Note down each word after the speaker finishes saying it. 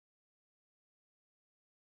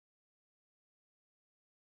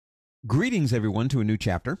Greetings, everyone, to a new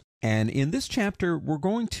chapter. And in this chapter, we're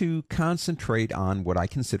going to concentrate on what I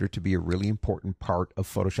consider to be a really important part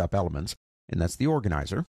of Photoshop Elements, and that's the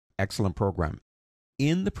organizer. Excellent program.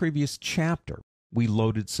 In the previous chapter, we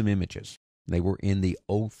loaded some images. They were in the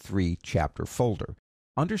 03 chapter folder.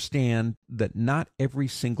 Understand that not every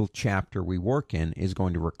single chapter we work in is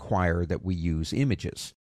going to require that we use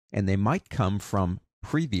images, and they might come from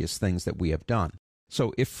previous things that we have done.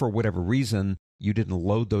 So if for whatever reason you didn't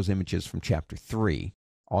load those images from chapter 3,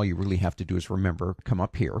 all you really have to do is remember, come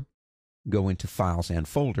up here, go into Files and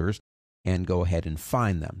Folders, and go ahead and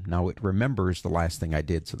find them. Now it remembers the last thing I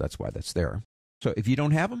did, so that's why that's there. So if you don't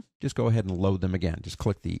have them, just go ahead and load them again. Just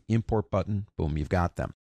click the Import button, boom, you've got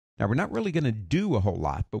them. Now we're not really going to do a whole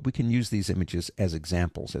lot, but we can use these images as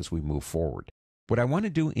examples as we move forward. What I want to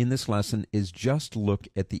do in this lesson is just look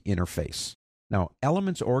at the interface. Now,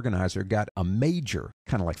 Elements Organizer got a major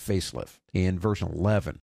kind of like facelift in version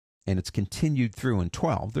 11, and it's continued through in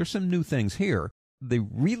 12. There's some new things here. The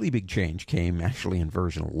really big change came actually in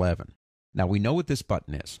version 11. Now, we know what this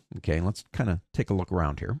button is. Okay, let's kind of take a look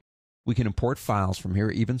around here. We can import files from here,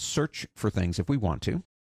 even search for things if we want to.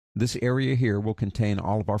 This area here will contain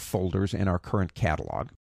all of our folders and our current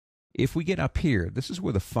catalog. If we get up here, this is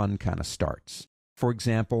where the fun kind of starts. For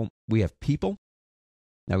example, we have people.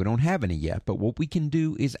 Now, we don't have any yet, but what we can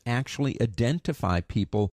do is actually identify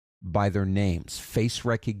people by their names. Face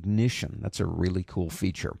recognition, that's a really cool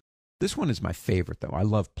feature. This one is my favorite, though. I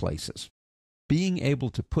love places. Being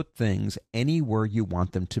able to put things anywhere you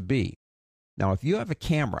want them to be. Now, if you have a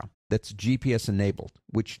camera that's GPS enabled,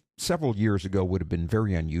 which several years ago would have been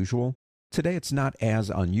very unusual, today it's not as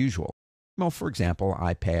unusual. Well, for example,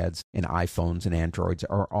 iPads and iPhones and Androids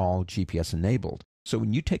are all GPS enabled. So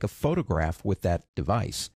when you take a photograph with that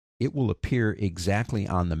device, it will appear exactly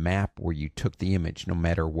on the map where you took the image, no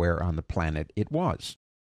matter where on the planet it was.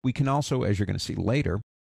 We can also, as you're going to see later,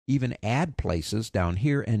 even add places down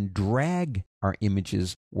here and drag our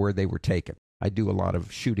images where they were taken. I do a lot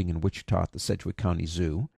of shooting in Wichita at the Sedgwick County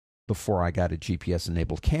Zoo. Before I got a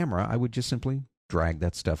GPS-enabled camera, I would just simply drag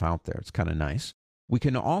that stuff out there. It's kind of nice. We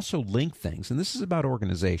can also link things, and this is about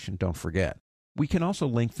organization, don't forget. We can also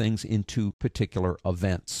link things into particular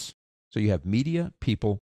events. So you have media,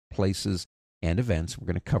 people, places, and events. We're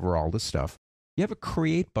going to cover all this stuff. You have a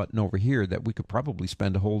Create button over here that we could probably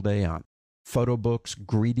spend a whole day on. Photo books,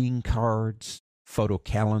 greeting cards, photo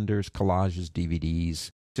calendars, collages,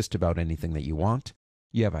 DVDs, just about anything that you want.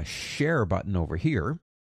 You have a Share button over here,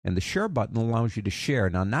 and the Share button allows you to share.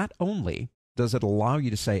 Now, not only does it allow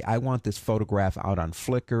you to say, I want this photograph out on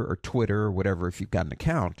Flickr or Twitter or whatever if you've got an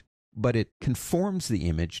account, but it conforms the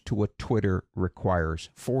image to what Twitter requires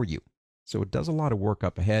for you. So it does a lot of work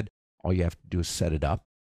up ahead. All you have to do is set it up.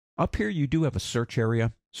 Up here, you do have a search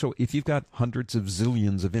area. So if you've got hundreds of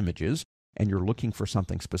zillions of images and you're looking for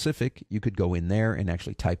something specific, you could go in there and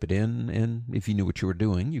actually type it in. And if you knew what you were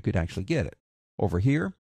doing, you could actually get it. Over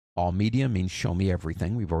here, all media means show me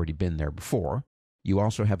everything. We've already been there before. You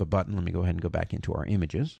also have a button. Let me go ahead and go back into our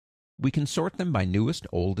images. We can sort them by newest,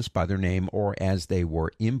 oldest, by their name, or as they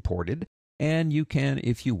were imported. And you can,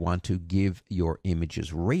 if you want to, give your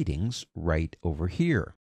images ratings right over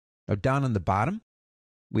here. Now, down on the bottom,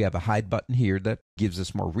 we have a hide button here that gives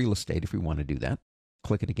us more real estate if we want to do that.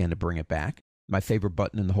 Click it again to bring it back. My favorite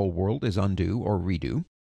button in the whole world is undo or redo.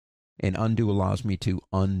 And undo allows me to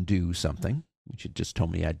undo something, which it just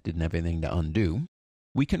told me I didn't have anything to undo.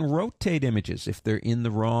 We can rotate images if they're in the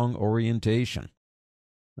wrong orientation.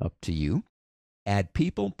 Up to you. Add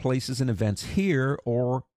people, places, and events here,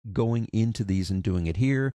 or going into these and doing it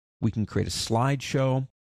here. We can create a slideshow,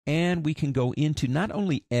 and we can go into not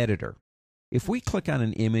only Editor. If we click on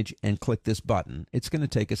an image and click this button, it's going to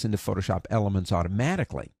take us into Photoshop Elements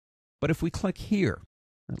automatically. But if we click here,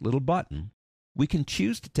 that little button, we can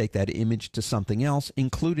choose to take that image to something else,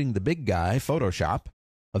 including the big guy, Photoshop,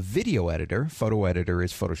 a video editor, photo editor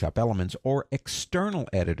is Photoshop Elements, or external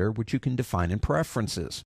editor, which you can define in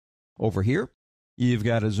Preferences. Over here, you've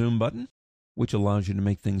got a zoom button, which allows you to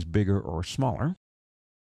make things bigger or smaller.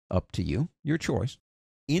 Up to you, your choice.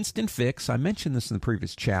 Instant Fix, I mentioned this in the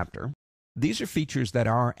previous chapter. These are features that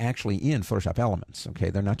are actually in Photoshop Elements. Okay,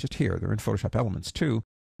 they're not just here, they're in Photoshop Elements too,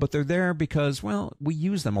 but they're there because, well, we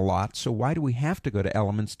use them a lot, so why do we have to go to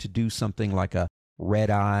Elements to do something like a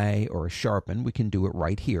red eye or a sharpen? We can do it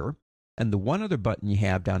right here. And the one other button you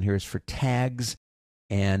have down here is for tags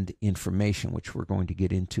and information, which we're going to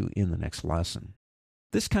get into in the next lesson.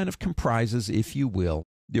 This kind of comprises, if you will,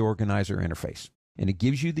 the organizer interface. And it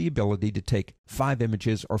gives you the ability to take 5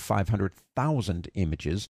 images or 500,000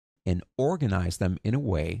 images and organize them in a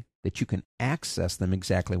way that you can access them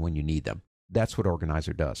exactly when you need them. That's what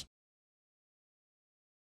Organizer does.